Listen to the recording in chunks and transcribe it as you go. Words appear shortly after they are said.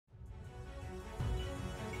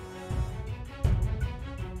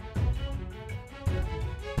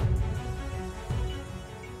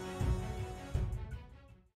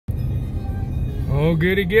Oh,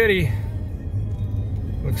 goody goody.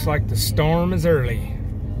 Looks like the storm is early.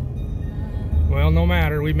 Well, no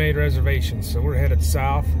matter, we made reservations, so we're headed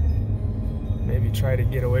south. Maybe try to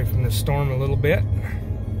get away from the storm a little bit.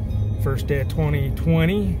 First day of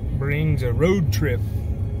 2020 brings a road trip.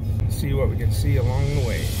 See what we can see along the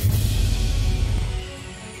way.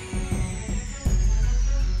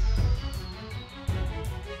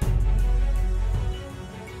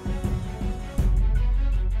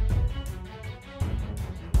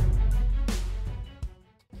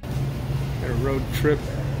 A road trip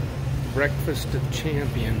breakfast of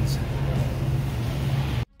champions.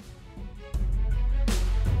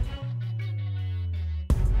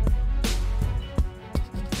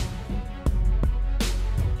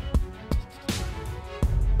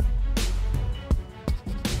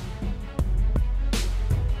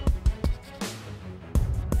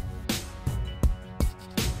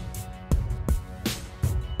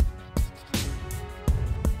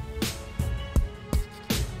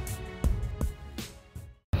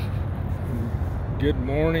 Good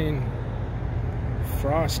morning,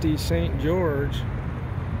 frosty St. George.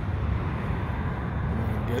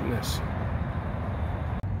 My goodness.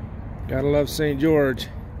 Gotta love St. George.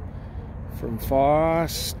 From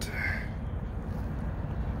frost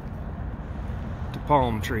to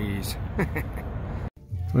palm trees.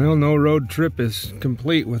 Well, no road trip is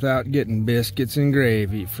complete without getting biscuits and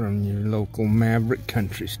gravy from your local Maverick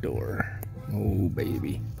country store. Oh,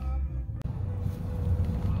 baby.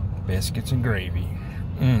 Biscuits and gravy.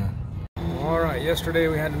 Alright, yesterday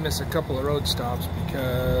we had to miss a couple of road stops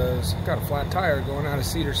because I got a flat tire going out of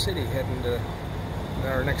Cedar City heading to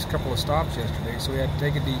our next couple of stops yesterday. So we had to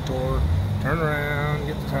take a detour, turn around,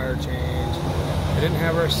 get the tire changed. I didn't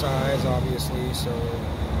have our size, obviously, so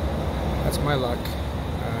that's my luck.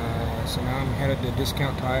 So now I'm headed to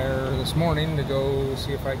Discount Tire this morning to go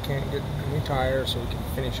see if I can't get a new tire so we can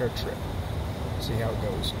finish our trip. See how it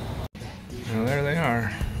goes. Well, there they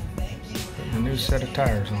are. Putting a new set of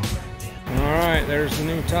tires on. Alright, there's the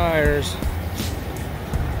new tires.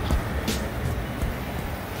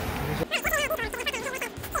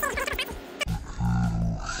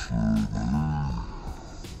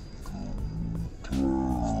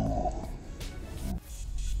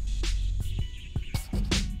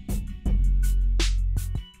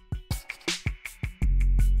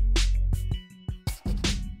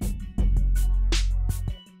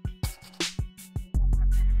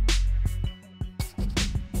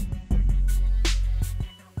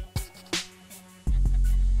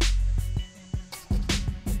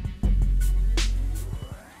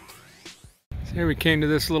 Here we came to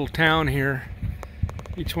this little town here.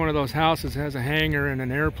 Each one of those houses has a hangar and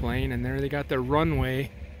an airplane, and there they got their runway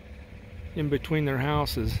in between their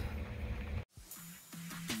houses.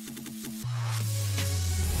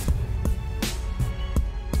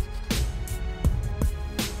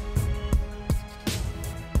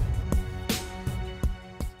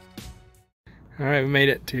 Alright, we made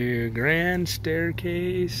it to Grand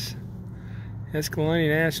Staircase, Escalante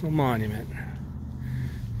National Monument.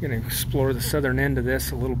 We're going to explore the southern end of this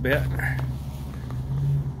a little bit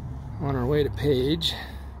on our way to Page.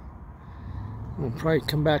 We'll probably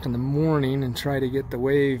come back in the morning and try to get the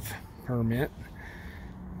wave permit.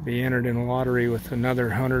 Be entered in a lottery with another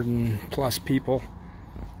 100+ people,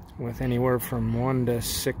 with anywhere from 1 to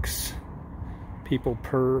 6 people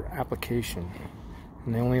per application.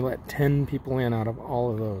 And they only let 10 people in out of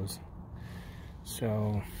all of those.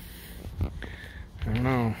 So, I don't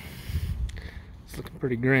know. It's looking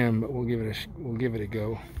pretty grim, but we'll give it a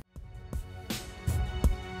go.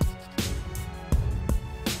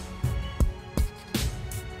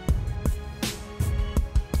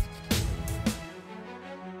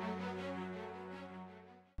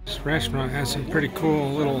 This restaurant has some pretty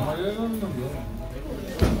cool little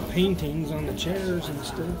paintings on the chairs and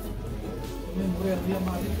stuff.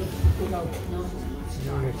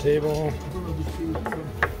 On the table.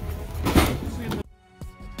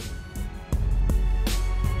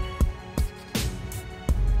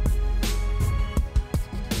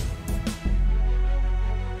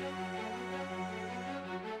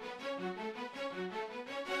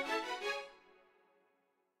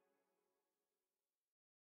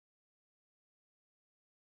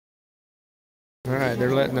 Alright,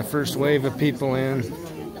 they're letting the first wave of people in.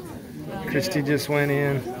 Christy just went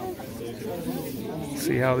in.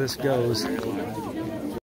 See how this goes. He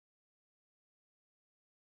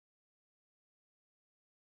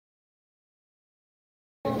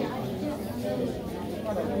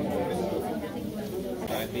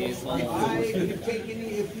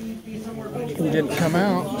didn't come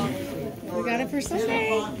out. We got it for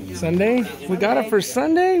Sunday. Sunday? We got it for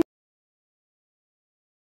Sunday?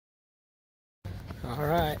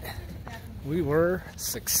 we were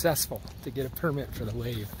successful to get a permit for the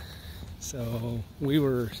wave. So we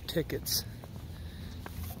were tickets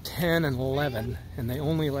 10 and 11, and they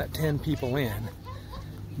only let 10 people in.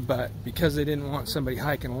 But because they didn't want somebody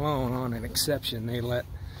hiking alone on an exception, they let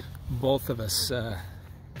both of us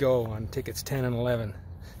go on tickets 10 and 11.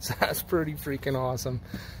 So that's pretty freaking awesome.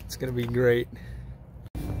 It's gonna be great.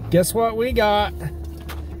 Guess what we got?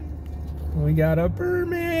 We got a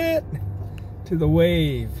permit to the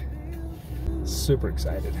wave. Super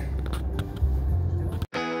excited.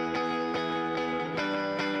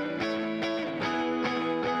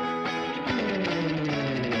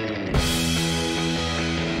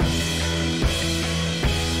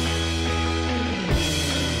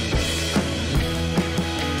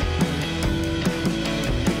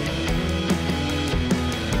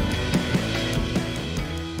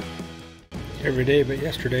 Every day but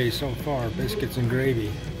yesterday so far, biscuits and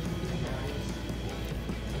gravy.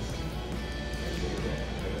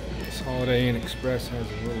 This Holiday Inn Express has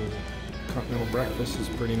a little continental breakfast, it's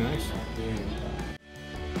pretty nice.